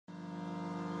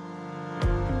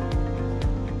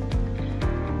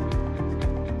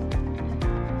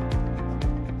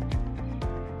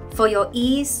For your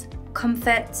ease,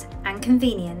 comfort and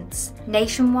convenience,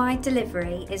 nationwide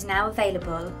delivery is now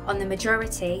available on the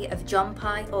majority of John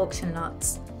Pye auction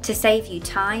lots to save you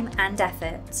time and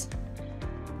effort.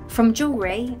 From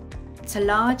jewellery to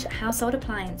large household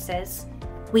appliances,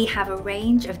 we have a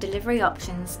range of delivery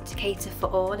options to cater for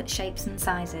all shapes and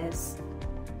sizes.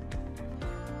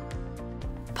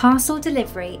 Parcel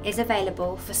delivery is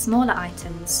available for smaller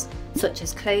items such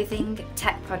as clothing,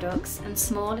 tech products and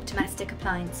small domestic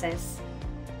appliances.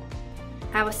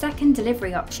 Our second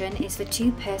delivery option is for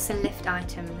two-person lift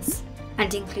items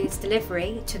and includes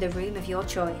delivery to the room of your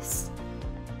choice.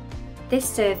 This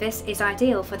service is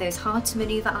ideal for those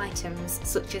hard-to-manoeuvre items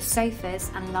such as sofas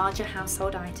and larger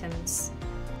household items.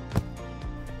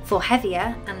 For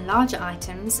heavier and larger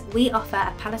items, we offer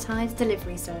a palletised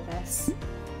delivery service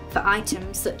for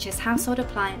items such as household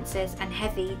appliances and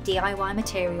heavy DIY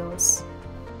materials.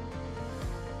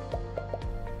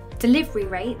 Delivery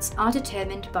rates are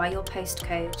determined by your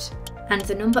postcode and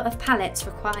the number of pallets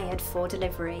required for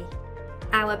delivery.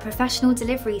 Our professional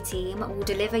delivery team will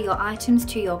deliver your items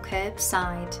to your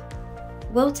curbside.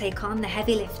 We'll take on the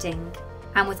heavy lifting,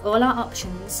 and with all our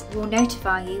options, we'll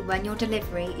notify you when your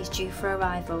delivery is due for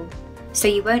arrival, so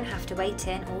you won't have to wait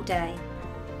in all day.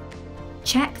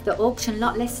 Check the auction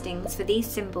lot listings for these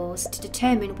symbols to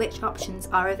determine which options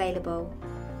are available.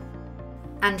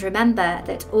 And remember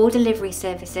that all delivery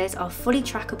services are fully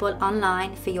trackable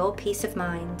online for your peace of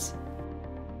mind.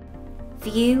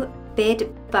 View,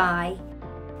 bid, buy.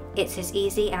 It's as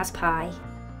easy as pie.